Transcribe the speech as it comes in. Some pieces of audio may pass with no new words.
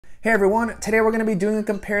Hey everyone, today we're going to be doing a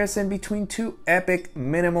comparison between two epic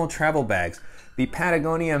minimal travel bags, the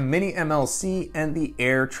Patagonia Mini MLC and the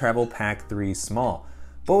Aer Travel Pack 3 Small.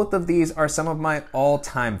 Both of these are some of my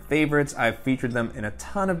all-time favorites. I've featured them in a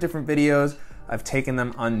ton of different videos. I've taken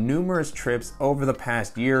them on numerous trips over the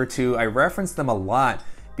past year or two. I reference them a lot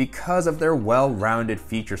because of their well-rounded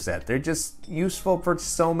feature set. They're just useful for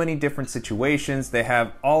so many different situations. They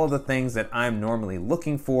have all of the things that I'm normally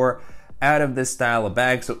looking for out of this style of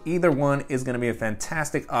bag, so either one is going to be a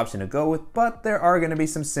fantastic option to go with, but there are going to be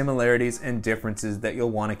some similarities and differences that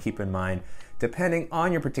you'll want to keep in mind depending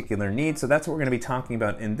on your particular needs. So that's what we're going to be talking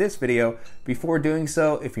about in this video. Before doing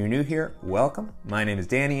so, if you're new here, welcome. My name is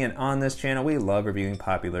Danny, and on this channel we love reviewing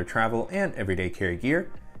popular travel and everyday carry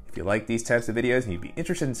gear. If you like these types of videos and you'd be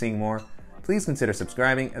interested in seeing more, please consider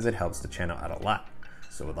subscribing as it helps the channel out a lot.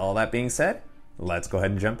 So with all that being said, let's go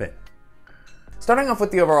ahead and jump in. Starting off with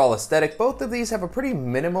the overall aesthetic, both of these have a pretty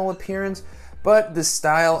minimal appearance, but the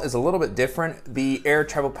style is a little bit different. The Aer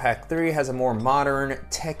Travel Pack 3 has a more modern,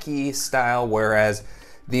 techie style, whereas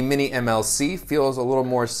the Mini MLC feels a little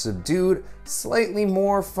more subdued, slightly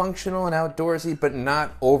more functional and outdoorsy, but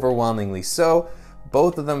not overwhelmingly so.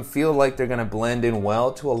 Both of them feel like they're gonna blend in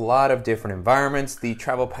well to a lot of different environments. The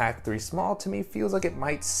Travel Pack 3 Small to me feels like it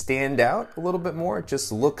might stand out a little bit more. It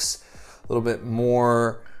just looks a little bit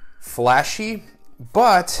more flashy,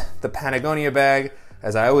 but the Patagonia bag,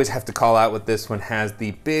 as I always have to call out with this one, has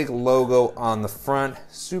the big logo on the front,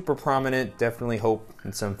 super prominent. Definitely hope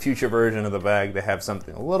in some future version of the bag they have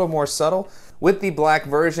something a little more subtle. With the black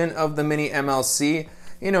version of the Mini MLC,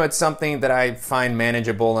 you know, it's something that I find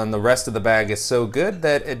manageable, and the rest of the bag is so good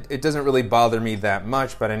that it doesn't really bother me that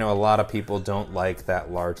much, but I know a lot of people don't like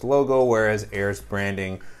that large logo, whereas Aer's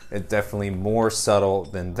branding is definitely more subtle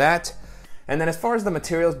than that. And then as far as the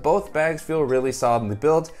materials, both bags feel really solidly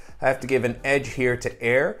built. I have to give an edge here to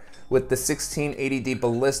Aer. With the 1680D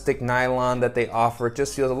ballistic nylon that they offer, it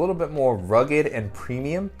just feels a little bit more rugged and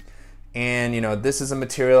premium. And you know, this is a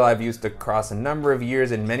material I've used across a number of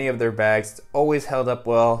years in many of their bags. It's always held up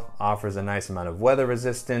well, offers a nice amount of weather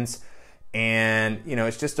resistance, and you know,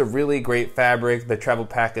 it's just a really great fabric. The Travel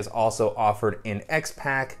Pack is also offered in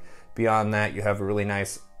X-Pack. Beyond that, you have a really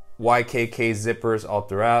nice YKK zippers all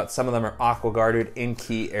throughout. Some of them are aqua guarded in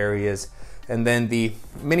key areas. And then the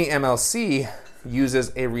Mini MLC uses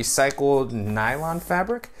a recycled nylon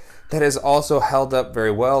fabric that has also held up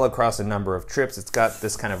very well across a number of trips. It's got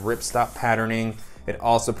this kind of ripstop patterning. It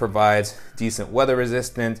also provides decent weather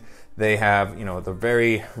resistance. They have, you know, the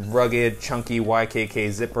very rugged, chunky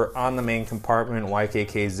YKK zipper on the main compartment,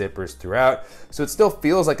 YKK zippers throughout. So it still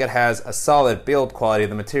feels like it has a solid build quality.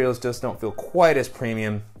 The materials just don't feel quite as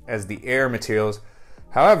premium as the Aer materials.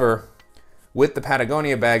 However, with the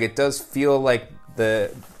Patagonia bag, it does feel like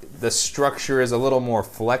the structure is a little more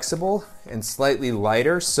flexible and slightly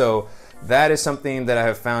lighter. So that is something that I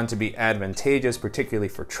have found to be advantageous, particularly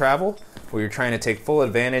for travel, where you're trying to take full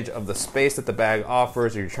advantage of the space that the bag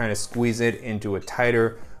offers, or you're trying to squeeze it into a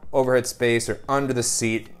tighter overhead space or under the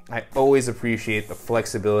seat. I always appreciate the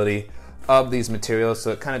flexibility of these materials.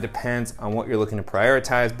 So it kind of depends on what you're looking to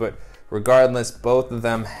prioritize, but regardless, both of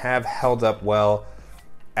them have held up well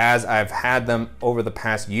as I've had them over the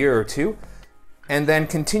past year or two. And then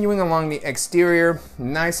continuing along the exterior,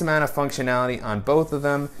 nice amount of functionality on both of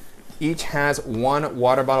them. Each has one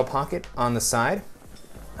water bottle pocket on the side.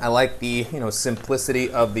 I like the, you know,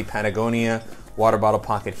 simplicity of the Patagonia water bottle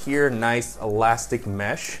pocket here. Nice elastic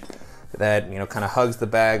mesh that, you know, kind of hugs the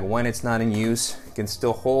bag when it's not in use. It can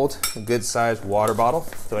still hold a good sized water bottle,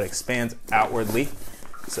 so it expands outwardly.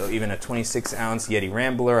 So even a 26-ounce Yeti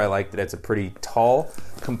Rambler, I like that it's a pretty tall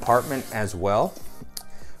compartment as well.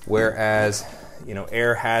 Whereas, you know,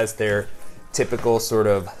 Aer has their typical sort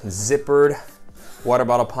of zippered water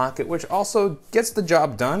bottle pocket, which also gets the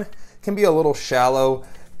job done. Can be a little shallow,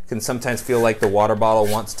 can sometimes feel like the water bottle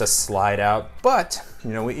wants to slide out, but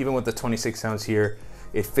you know, even with the 26-ounce here,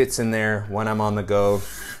 it fits in there when I'm on the go.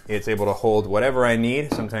 It's able to hold whatever I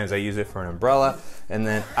need. Sometimes I use it for an umbrella. And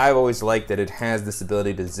then I've always liked that it has this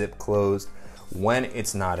ability to zip closed when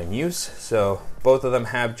it's not in use. So both of them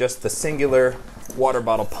have just the singular water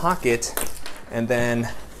bottle pocket. And then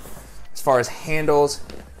as far as handles,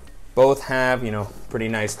 both have, you know, pretty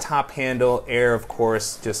nice top handle. Aer, of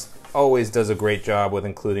course, just always does a great job with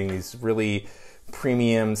including these really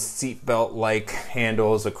premium seatbelt-like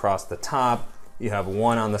handles across the top. You have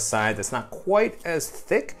one on the side that's not quite as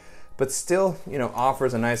thick, but still, you know,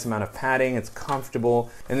 offers a nice amount of padding. It's comfortable.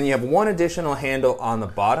 And then you have one additional handle on the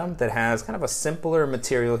bottom that has kind of a simpler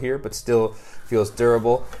material here, but still feels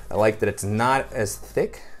durable. I like that it's not as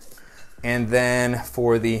thick. And then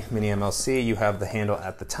for the Mini MLC, you have the handle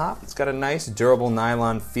at the top. It's got a nice durable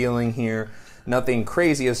nylon feeling here. Nothing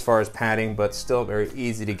crazy as far as padding, but still very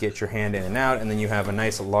easy to get your hand in and out. And then you have a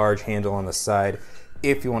nice large handle on the side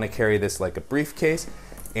if you want to carry this like a briefcase.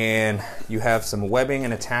 And you have some webbing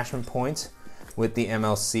and attachment points with the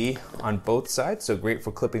MLC on both sides, so great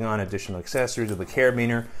for clipping on additional accessories with a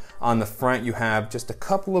carabiner. On the front, you have just a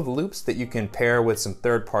couple of loops that you can pair with some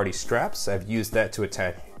third-party straps. I've used that to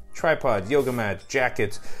attach tripods, yoga mats,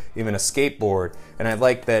 jackets, even a skateboard. And I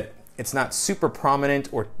like that it's not super prominent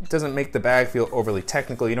or doesn't make the bag feel overly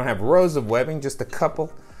technical. You don't have rows of webbing, just a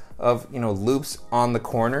couple of loops on the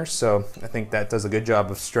corners. So I think that does a good job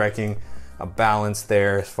of striking a balance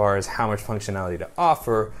there as far as how much functionality to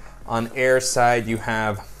offer. On Aer's side, you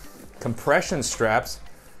have compression straps,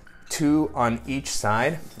 2 on each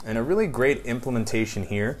side, and a really great implementation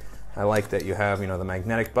here. I like that you have the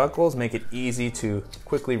magnetic buckles, make it easy to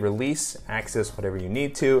quickly release, access whatever you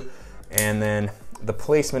need to. And then the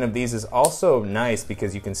placement of these is also nice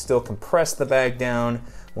because you can still compress the bag down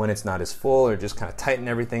when it's not as full, or just kind of tighten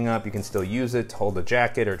everything up. You can still use it to hold a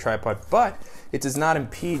jacket or a tripod, but it does not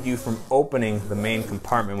impede you from opening the main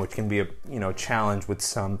compartment, which can be a challenge with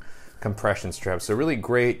some compression straps. So really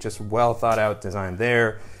great, just well thought out design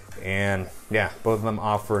there. And yeah, both of them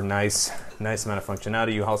offer nice amount of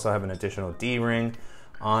functionality. You also have an additional D-ring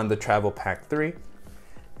on the Travel Pack 3.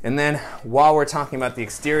 And then while we're talking about the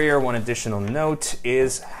exterior, one additional note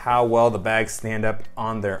is how well the bags stand up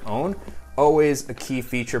on their own. Always a key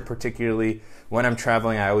feature, particularly when I'm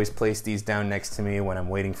traveling. I always place these down next to me when I'm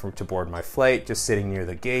waiting to board my flight, just sitting near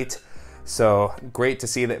the gate. So great to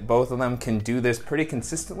see that both of them can do this pretty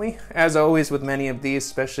consistently. As always with many of these,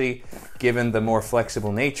 especially given the more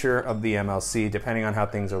flexible nature of the MLC, depending on how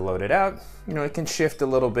things are loaded out, it can shift a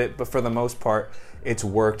little bit, but for the most part, it's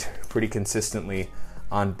worked pretty consistently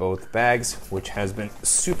on both bags, which has been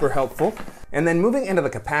super helpful. And then moving into the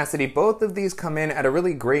capacity, both of these come in at a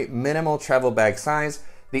really great minimal travel bag size.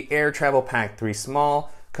 The Aer Travel Pack 3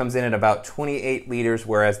 Small comes in at about 28 liters,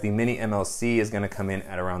 whereas the Mini MLC is gonna come in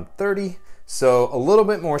at around 30. So a little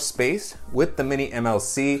bit more space with the Mini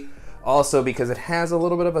MLC. Also, because it has a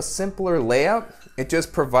little bit of a simpler layout, it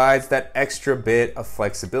just provides that extra bit of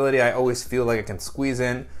flexibility. I always feel like I can squeeze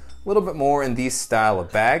in a little bit more in these style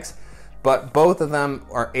of bags. But both of them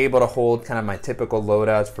are able to hold kind of my typical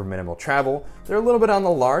loadouts for minimal travel. They're a little bit on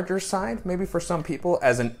the larger side, maybe for some people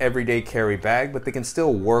as an everyday carry bag, but they can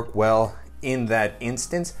still work well in that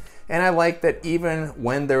instance. And I like that even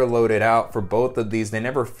when they're loaded out for both of these, they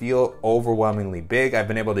never feel overwhelmingly big. I've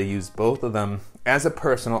been able to use both of them as a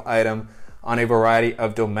personal item on a variety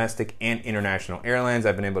of domestic and international airlines.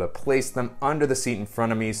 I've been able to place them under the seat in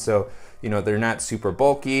front of me, so they're not super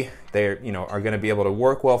bulky. They're are going to be able to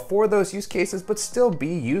work well for those use cases, but still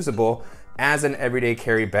be usable as an everyday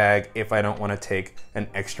carry bag if I don't want to take an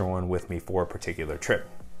extra one with me for a particular trip.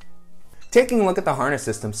 Taking a look at the harness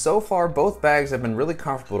system, so far both bags have been really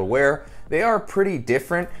comfortable to wear. They are pretty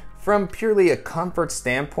different. From purely a comfort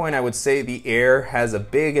standpoint, I would say the Aer has a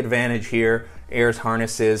big advantage here. Aer's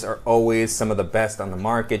harnesses are always some of the best on the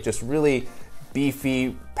market, just really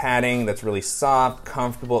beefy padding that's really soft,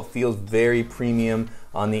 comfortable. It feels very premium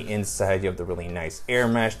on the inside. You have the really nice air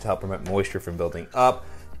mesh to help prevent moisture from building up.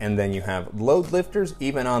 And then you have load lifters,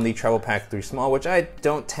 even on the Travel Pack 3 Small, which I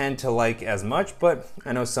don't tend to like as much, but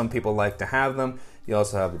I know some people like to have them. You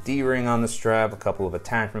also have a D-ring on the strap, a couple of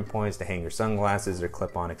attachment points to hang your sunglasses or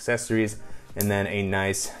clip-on accessories, and then a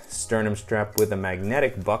nice sternum strap with a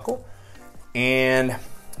magnetic buckle. And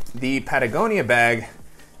the Patagonia bag,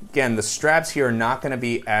 again, the straps here are not going to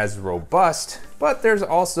be as robust, but there's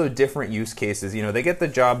also different use cases. They get the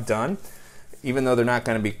job done. Even though they're not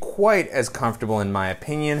going to be quite as comfortable in my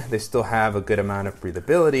opinion, they still have a good amount of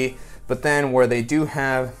breathability. But then where they do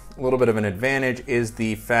have a little bit of an advantage is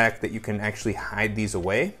the fact that you can actually hide these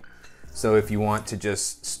away. So if you want to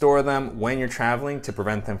just store them when you're traveling to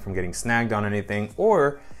prevent them from getting snagged on anything,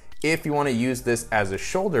 or if you want to use this as a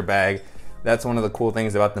shoulder bag, that's one of the cool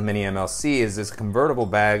things about the Mini MLC is this convertible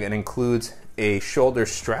bag. It includes a shoulder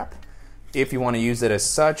strap if you want to use it as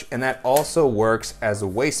such, and that also works as a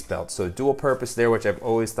waist belt. So dual purpose there, which I've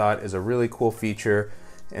always thought is a really cool feature.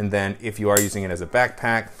 And then if you are using it as a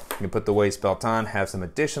backpack, you can put the waist belt on, have some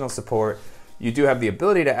additional support. You do have the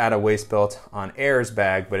ability to add a waist belt on Aer's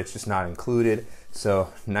bag, but it's just not included. So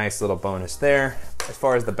nice little bonus there. As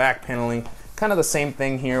far as the back paneling, kind of the same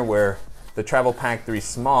thing here where the Travel Pack 3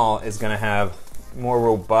 Small is going to have more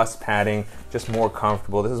robust padding, just more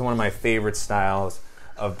comfortable. This is one of my favorite styles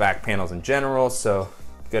of back panels in general, so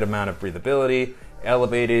good amount of breathability,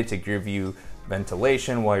 elevated to give you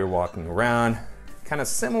ventilation while you're walking around, Kind of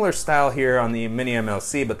similar style here on the Mini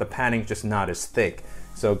MLC, but the padding just not as thick.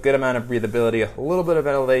 So good amount of breathability, a little bit of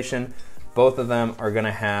elevation. Both of them are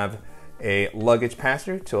gonna have a luggage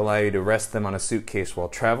passenger to allow you to rest them on a suitcase while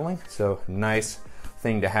traveling. So nice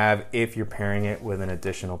thing to have if you're pairing it with an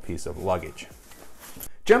additional piece of luggage.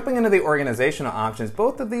 Jumping into the organizational options,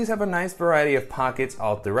 both of these have a nice variety of pockets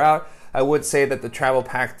all throughout. I would say that the Travel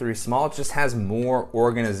Pack 3 Small just has more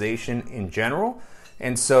organization in general.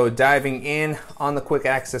 And so diving in on the quick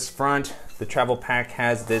access front, the Travel Pack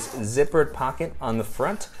has this zippered pocket on the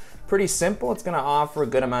front. Pretty simple. It's going to offer a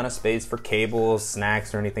good amount of space for cables,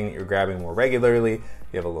 snacks, or anything that you're grabbing more regularly.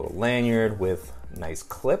 You have a little lanyard with a nice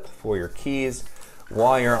clip for your keys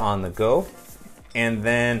while you're on the go. And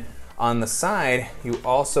then on the side, you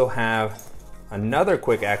also have another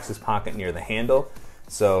quick access pocket near the handle.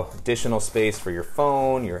 So additional space for your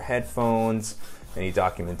phone, your headphones, any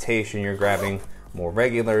documentation you're grabbing more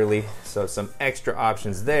regularly. So some extra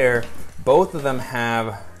options there. Both of them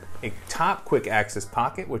have a top quick access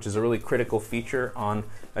pocket, which is a really critical feature on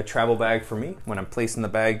a travel bag for me. When I'm placing the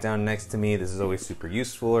bag down next to me, this is always super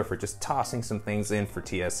useful, or for just tossing some things in for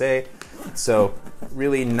TSA. So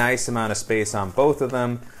really nice amount of space on both of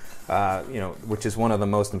them. Which is one of the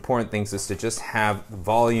most important things, is to just have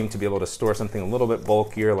volume to be able to store something a little bit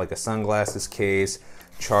bulkier, like a sunglasses case,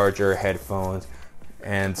 charger, headphones.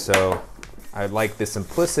 And so I like the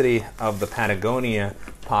simplicity of the Patagonia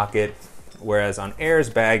pocket, whereas on Aer's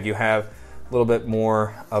bag you have a little bit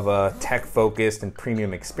more of a tech focused and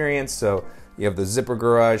premium experience. So you have the zipper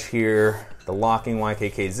garage here, the locking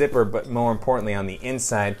YKK zipper, but more importantly on the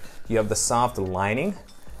inside you have the soft lining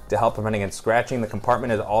to help prevent against scratching. The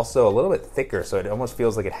compartment is also a little bit thicker, so it almost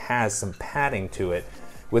feels like it has some padding to it.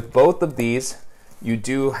 With both of these, you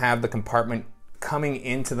do have the compartment coming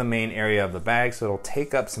into the main area of the bag, so it'll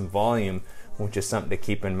take up some volume, which is something to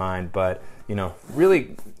keep in mind. But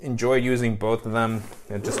really enjoy using both of them.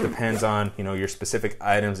 It just depends on your specific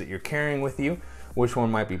items that you're carrying with you, which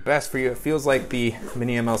one might be best for you. It feels like the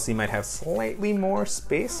Mini MLC might have slightly more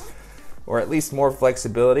space, or at least more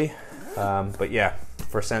flexibility. But yeah,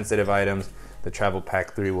 for sensitive items, the Travel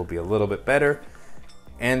Pack 3 will be a little bit better.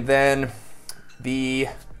 And then the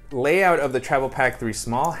layout of the Travel Pack 3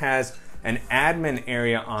 Small has an admin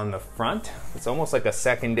area on the front. It's almost like a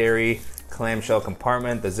secondary clamshell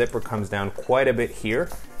compartment. The zipper comes down quite a bit here,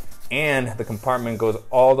 and the compartment goes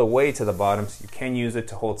all the way to the bottom, so you can use it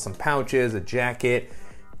to hold some pouches, a jacket.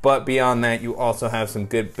 But beyond that, you also have some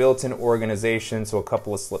good built-in organization. So a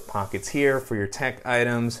couple of slip pockets here for your tech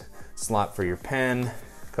items, slot for your pen,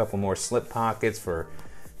 a couple more slip pockets for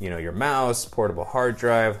your mouse, portable hard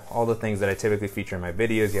drive, all the things that I typically feature in my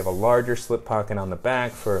videos. You have a larger slip pocket on the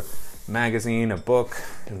back for magazine, a book,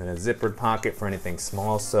 and then a zippered pocket for anything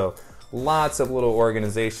small. So lots of little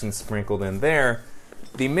organization sprinkled in there.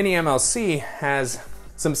 The Mini MLC has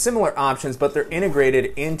some similar options, but they're integrated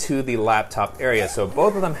into the laptop area. So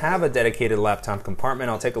both of them have a dedicated laptop compartment.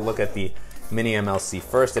 I'll take a look at the Mini MLC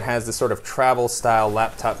first. It has this sort of travel style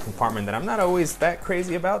laptop compartment that I'm not always that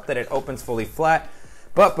crazy about, that it opens fully flat.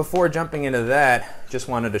 But before jumping into that, just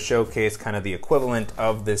wanted to showcase kind of the equivalent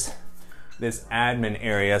of this admin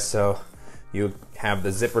area. So you have the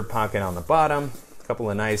zippered pocket on the bottom, a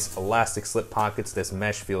couple of nice elastic slip pockets. This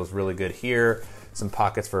mesh feels really good here. Some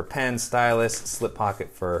pockets for a pen, stylus, slip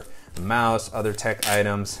pocket for a mouse, other tech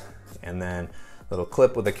items, and then little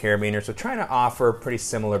clip with a carabiner. So trying to offer pretty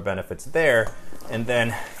similar benefits there. And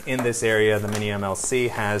then in this area, the Mini MLC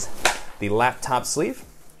has the laptop sleeve,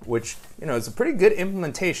 which is a pretty good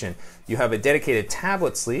implementation. You have a dedicated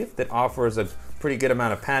tablet sleeve that offers a pretty good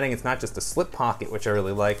amount of padding. It's not just a slip pocket, which I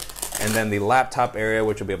really like. And then the laptop area,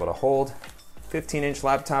 which will be able to hold 15-inch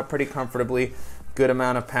laptop pretty comfortably. Good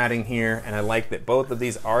amount of padding here. And I like that both of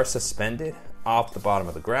these are suspended off the bottom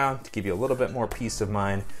of the ground to give you a little bit more peace of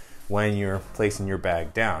mind when you're placing your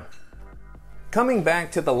bag down. Coming back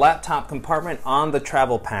to the laptop compartment on the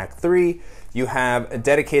Travel Pack 3, you have a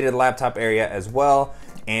dedicated laptop area as well.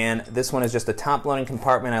 And this one is just a top loading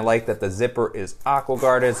compartment. I like that the zipper is aqua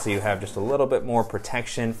guarded, so you have just a little bit more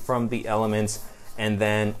protection from the elements. And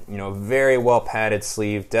then, very well padded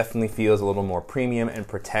sleeve, definitely feels a little more premium and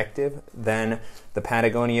protective than the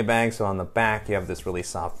Patagonia bag. So on the back, you have this really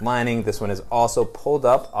soft lining. This one is also pulled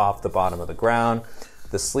up off the bottom of the ground.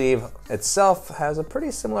 The sleeve itself has a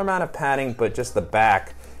pretty similar amount of padding, but just the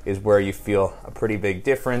back is where you feel a pretty big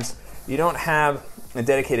difference. You don't have a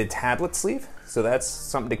dedicated tablet sleeve, so that's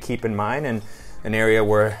something to keep in mind, and an area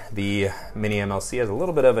where the Mini MLC has a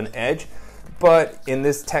little bit of an edge. But in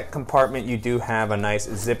this tech compartment, you do have a nice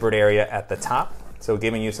zippered area at the top, so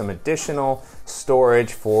giving you some additional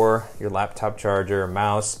storage for your laptop charger,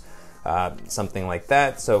 mouse, something like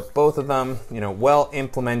that. So both of them, well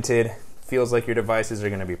implemented, feels like your devices are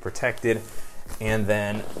going to be protected. And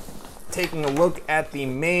then taking a look at the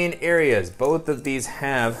main areas, both of these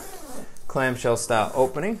have clamshell style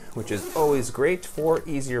opening, which is always great for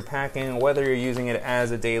easier packing, whether you're using it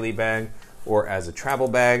as a daily bag or as a travel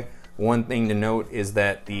bag. One thing to note is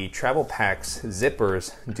that the Travel Pack's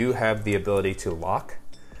zippers do have the ability to lock.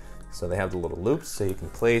 So they have the little loops, so you can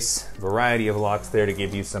place a variety of locks there to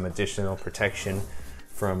give you some additional protection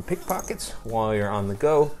from pickpockets while you're on the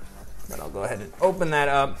go. Then I'll go ahead and open that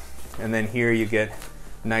up, and then here you get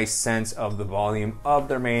nice sense of the volume of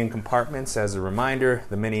their main compartments. As a reminder,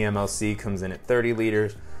 the Mini MLC comes in at 30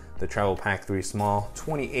 liters, the Travel Pack 3 Small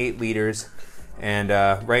 28 liters, and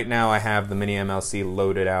right now I have the Mini MLC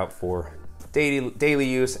loaded out for daily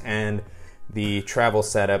use and the travel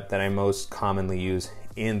setup that I most commonly use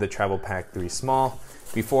in the Travel Pack 3 Small.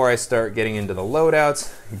 Before I start getting into the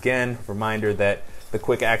loadouts, again, reminder that the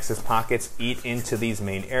quick access pockets eat into these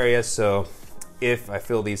main areas, so if I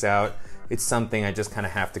fill these out, it's something I just kind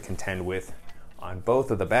of have to contend with on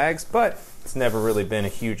both of the bags, but it's never really been a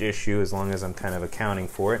huge issue as long as I'm kind of accounting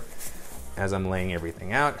for it as I'm laying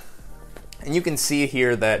everything out. And you can see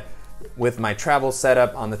here that with my travel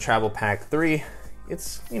setup on the Travel Pack 3,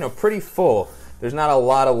 it's pretty full. There's not a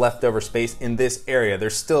lot of leftover space in this area.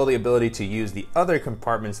 There's still the ability to use the other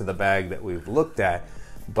compartments of the bag that we've looked at,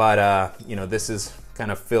 but this is kind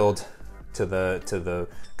of filled to the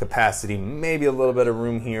capacity. Maybe a little bit of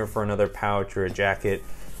room here for another pouch or a jacket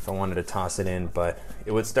if I wanted to toss it in, but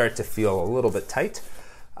it would start to feel a little bit tight.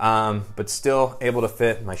 But still able to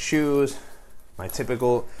fit my shoes, my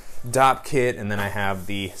typical DOP kit, and then I have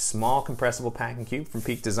the small compressible packing cube from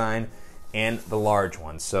Peak Design and the large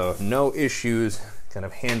one. So no issues kind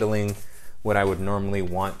of handling what I would normally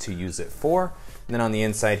want to use it for. And then on the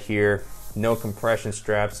inside here, no compression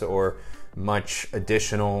straps or much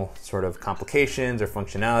additional sort of complications or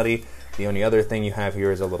functionality. The only other thing you have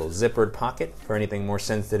here is a little zippered pocket for anything more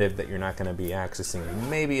sensitive that you're not going to be accessing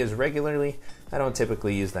maybe as regularly. I don't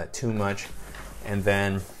typically use that too much. And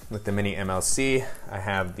then with the Mini MLC, I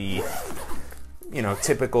have the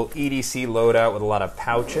typical EDC loadout with a lot of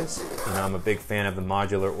pouches. I'm a big fan of the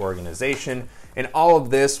modular organization, and all of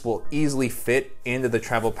this will easily fit into the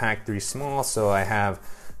Travel Pack 3 Small. So I have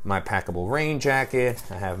my packable rain jacket,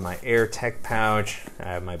 I have my Air Tech pouch,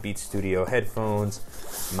 I have my Beat Studio headphones,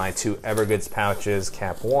 my 2 Evergoods pouches.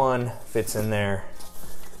 Cap 1 fits in there,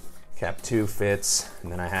 Cap 2 fits,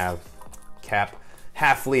 and then I have Cap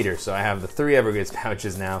half liter. So I have the 3 Evergoods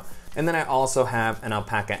pouches now. And then I also have an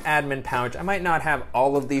Alpaca admin pouch. I might not have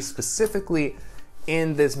all of these specifically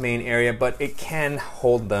in this main area, but it can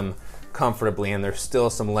hold them comfortably, and there's still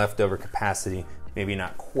some leftover capacity, maybe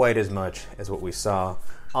not quite as much as what we saw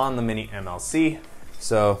on the Mini MLC.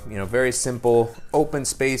 So, very simple open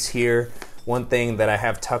space here. One thing that I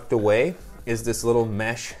have tucked away is this little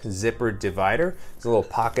mesh zipper divider. There's a little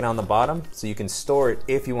pocket on the bottom, so you can store it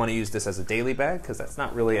if you want to use this as a daily bag, because that's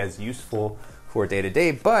not really as useful for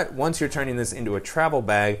day-to-day. But once you're turning this into a travel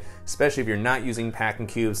bag, especially if you're not using packing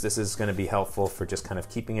cubes, this is going to be helpful for just kind of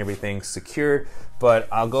keeping everything secured. But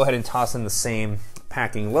I'll go ahead and toss in the same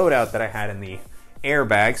packing loadout that I had in the Air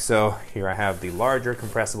bag. So here I have the larger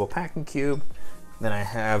compressible packing cube, then I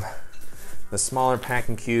have the smaller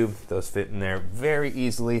packing cube. Those fit in there very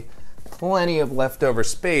easily, plenty of leftover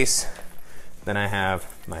space. Then I have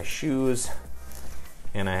my shoes,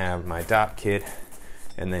 and I have my DOP kit,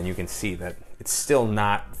 and then you can see that it's still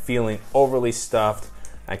not feeling overly stuffed.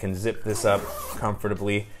 I can zip this up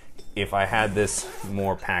comfortably. If I had this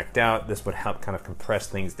more packed out, this would help kind of compress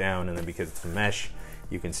things down, and then because it's mesh,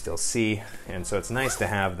 you can still see. And so it's nice to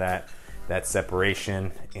have that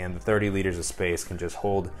separation, and the 30 liters of space can just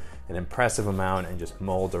hold an impressive amount and just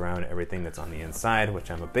mold around everything that's on the inside,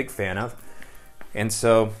 which I'm a big fan of. And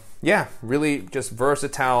so, yeah, really just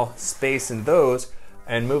versatile space in those.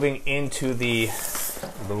 And moving into the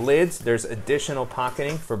lids, there's additional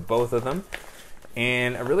pocketing for both of them.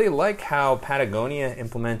 And I really like how Patagonia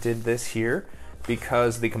implemented this here,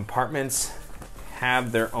 because the compartments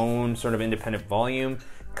have their own sort of independent volume,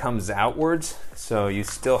 comes outwards. So you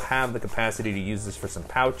still have the capacity to use this for some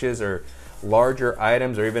pouches or larger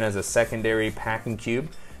items, or even as a secondary packing cube.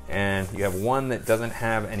 And you have one that doesn't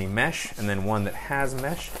have any mesh, and then one that has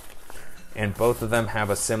mesh. And both of them have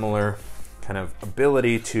a similar kind of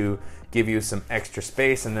ability to give you some extra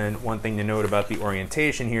space. And then one thing to note about the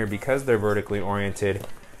orientation here, because they're vertically oriented,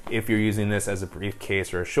 if you're using this as a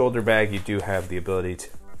briefcase or a shoulder bag, you do have the ability to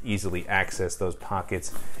easily access those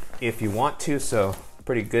pockets if you want to. So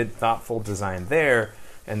pretty good, thoughtful design there.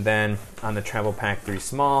 And then on the Travel Pack 3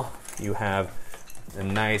 Small, you have a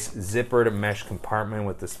nice zippered mesh compartment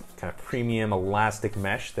with this kind of premium elastic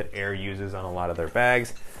mesh that Aer uses on a lot of their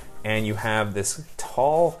bags. And you have this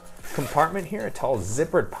tall compartment here, a tall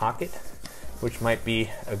zippered pocket, which might be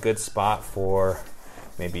a good spot for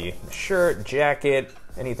maybe a shirt, jacket,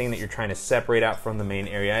 anything that you're trying to separate out from the main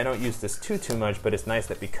area. I don't use this too much, but it's nice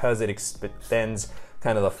that because it extends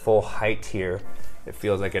kind of the full height here, it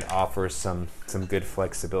feels like it offers some good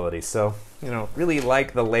flexibility. So, you know, really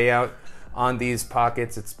like the layout on these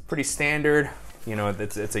pockets. It's pretty standard. You know,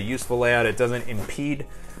 it's a useful layout. It doesn't impede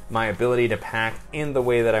my ability to pack in the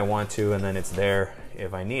way that I want to, and then it's there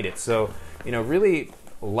if I need it. So, you know, really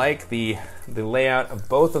like the layout of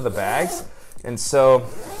both of the bags. And so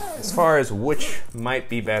as far as which might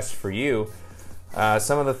be best for you,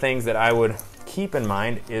 some of the things that I would keep in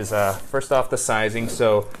mind is first off, the sizing.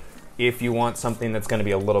 So if you want something that's going to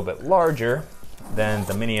be a little bit larger, then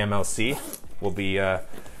the Mini MLC will be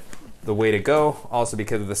the way to go. Also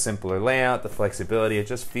because of the simpler layout, the flexibility, it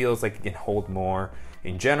just feels like it can hold more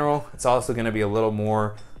in general. It's also going to be a little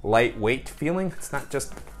more lightweight feeling. It's not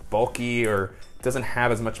just bulky or doesn't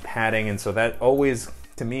have as much padding, and so that always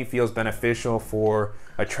to me feels beneficial for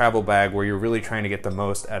a travel bag where you're really trying to get the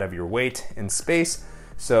most out of your weight and space.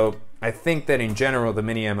 So I think that in general the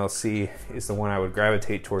Mini MLC is the one I would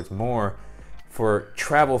gravitate towards more for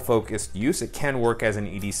travel focused use. It can work as an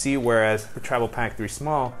EDC, whereas the Travel Pack 3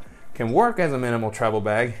 Small can work as a minimal travel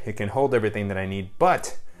bag. It can hold everything that I need,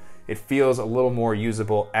 but it feels a little more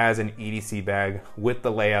usable as an EDC bag with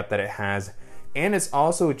the layout that it has. And it's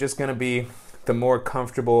also just going to be the more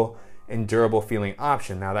comfortable and durable feeling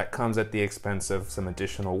option. Now that comes at the expense of some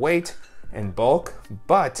additional weight and bulk,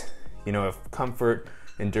 but you know, if comfort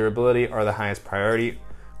and durability are the highest priority,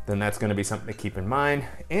 then that's going to be something to keep in mind.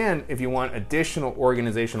 And if you want additional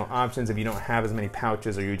organizational options, if you don't have as many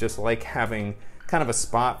pouches or you just like having kind of a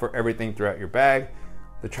spot for everything throughout your bag,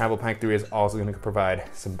 the Travel Pack 3 is also going to provide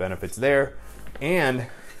some benefits there. And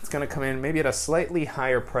it's going to come in maybe at a slightly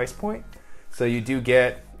higher price point. So you do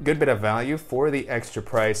get a good bit of value for the extra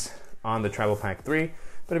price on the Travel Pack 3.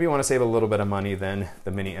 But if you want to save a little bit of money, then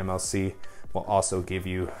the Mini MLC will also give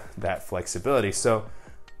you that flexibility. So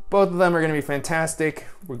both of them are going to be fantastic.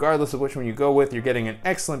 Regardless of which one you go with, you're getting an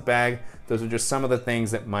excellent bag. Those are just some of the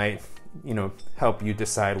things that might, you know, help you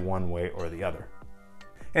decide one way or the other.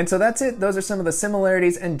 And so that's it. Those are some of the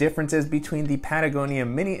similarities and differences between the Patagonia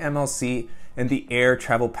Mini MLC and the Aer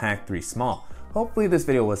Travel Pack 3 Small. Hopefully this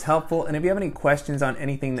video was helpful, and if you have any questions on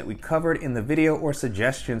anything that we covered in the video or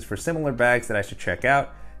suggestions for similar bags that I should check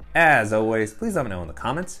out, as always, please let me know in the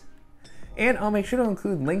comments. And I'll make sure to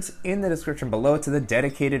include links in the description below to the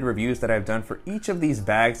dedicated reviews that I've done for each of these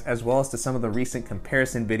bags, as well as to some of the recent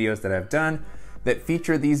comparison videos that I've done that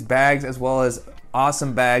feature these bags, as well as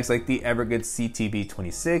awesome bags like the Evergood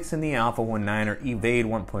CTB26 and the Alpha 19 or Evade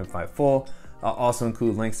 1.5 Full. I'll also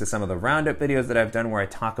include links to some of the roundup videos that I've done where I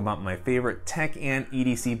talk about my favorite tech and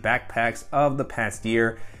EDC backpacks of the past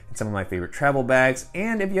year and some of my favorite travel bags.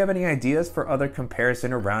 And if you have any ideas for other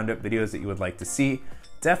comparison or roundup videos that you would like to see,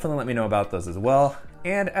 definitely let me know about those as well.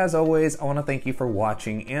 And as always, I want to thank you for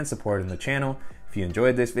watching and supporting the channel. If you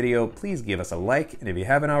enjoyed this video, please give us a like, and if you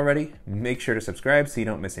haven't already, make sure to subscribe so you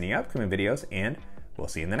don't miss any upcoming videos, and we'll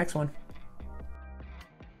see you in the next one.